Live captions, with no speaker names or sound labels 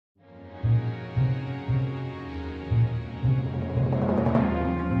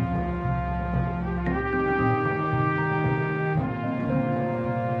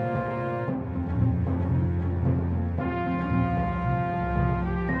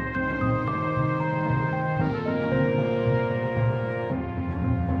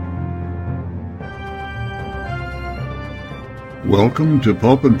Welcome to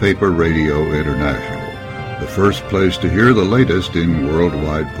Pulp Paper Radio International, the first place to hear the latest in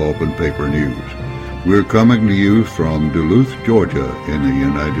worldwide pulp and paper news. We're coming to you from Duluth, Georgia, in the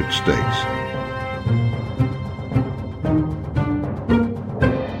United States.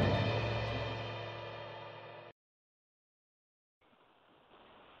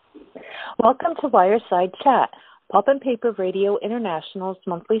 Welcome to Wireside Chat, Pulp and Paper Radio International's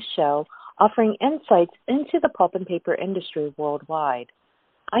monthly show offering insights into the pulp and paper industry worldwide.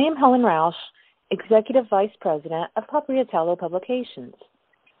 I am Helen Roush, Executive Vice President of Paperitalo Publications,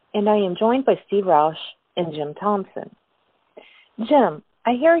 and I am joined by Steve Roush and Jim Thompson. Jim,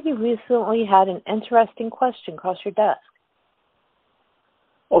 I hear you recently had an interesting question cross your desk.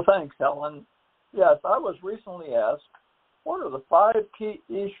 Well, thanks, Helen. Yes, I was recently asked, what are the 5 key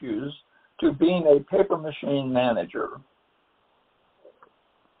issues to being a paper machine manager?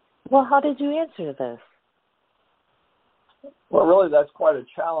 Well, how did you answer this? Well, really, that's quite a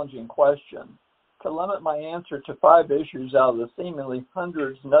challenging question. To limit my answer to 5 issues out of the seemingly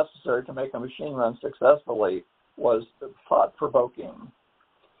hundreds necessary to make a machine run successfully was thought-provoking.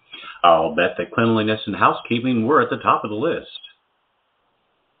 I'll bet that cleanliness and housekeeping were at the top of the list.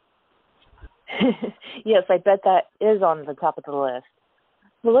 Yes, I bet that is on the top of the list.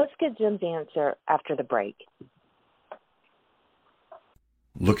 Well, let's get Jim's answer after the break.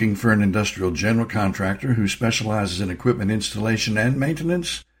 Looking for an industrial general contractor who specializes in equipment installation and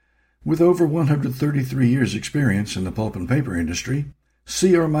maintenance? With over 133 years' experience in the pulp and paper industry,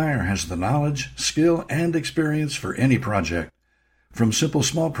 C.R. Meyer has the knowledge, skill, and experience for any project. From simple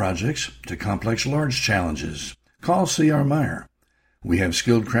small projects to complex large challenges, call C.R. Meyer. We have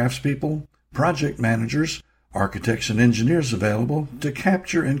skilled craftspeople, project managers, architects, and engineers available to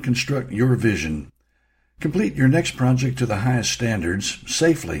capture and construct your vision. Complete your next project to the highest standards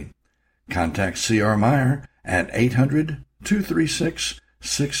safely. Contact C.R. Meyer at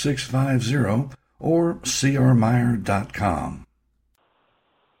 800-236-6650 or crmeyer.com.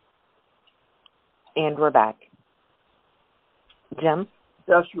 And we're back. Jim?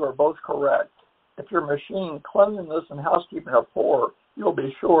 Yes, you are both correct. If your machine cleanliness and housekeeping are poor, you'll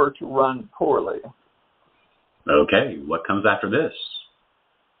be sure to run poorly. Okay, what comes after this?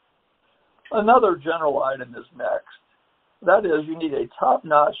 Another general item is next. That is, you need a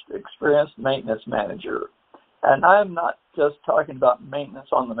top-notch, experienced maintenance manager. And I'm not just talking about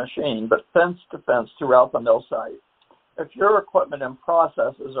maintenance on the machine, but fence to fence throughout the mill site. If your equipment and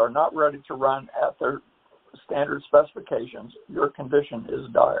processes are not ready to run at their standard specifications, your condition is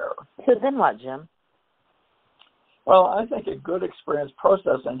dire. So then what, Jim? Well, I think a good experienced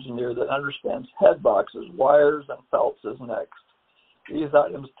process engineer that understands head boxes, wires, and felts is next. These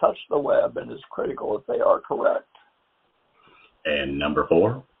items touch the web and is critical if they are correct. And number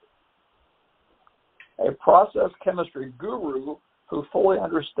 4? A process chemistry guru who fully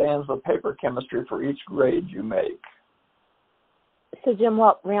understands the paper chemistry for each grade you make. So, Jim,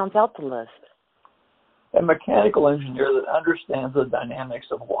 what rounds out the list? A mechanical engineer that understands the dynamics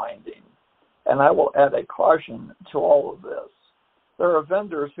of winding. And I will add a caution to all of this. There are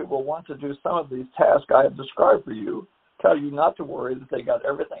vendors who will want to do some of these tasks I have described for you, tell you not to worry that they got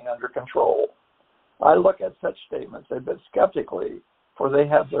everything under control. I look at such statements a bit skeptically, for they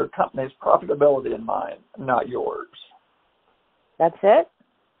have their company's profitability in mind, not yours. That's it?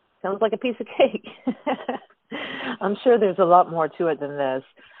 Sounds like a piece of cake. I'm sure there's a lot more to it than this,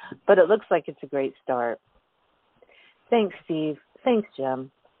 but it looks like it's a great start. Thanks, Steve. Thanks,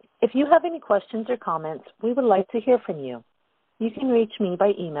 Jim. If you have any questions or comments, we would like to hear from you. You can reach me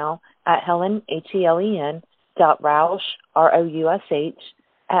by email at Helen, HELEN.Roush, ROUSH,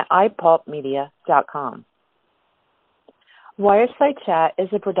 at ipulpmedia.com. Wireside Chat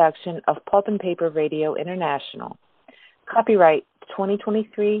is a production of Pulp and Paper Radio International. Copyright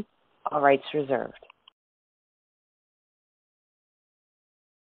 2023, all rights reserved.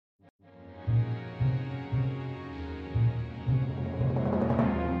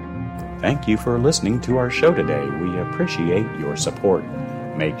 Thank you for listening to our show today. We appreciate your support.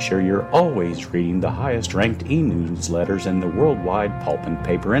 Make sure you're always reading the highest-ranked e-newsletters in the worldwide pulp and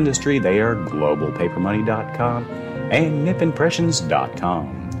paper industry. They are globalpapermoney.com and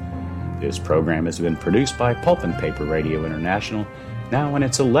nipimpressions.com. This program has been produced by Pulp and Paper Radio International, now in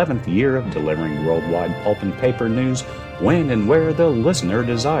its 11th year of delivering worldwide pulp and paper news when and where the listener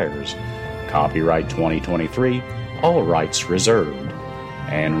desires. Copyright 2023, all rights reserved.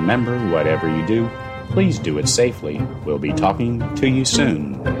 And remember, whatever you do, please do it safely. We'll be talking to you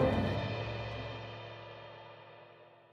soon.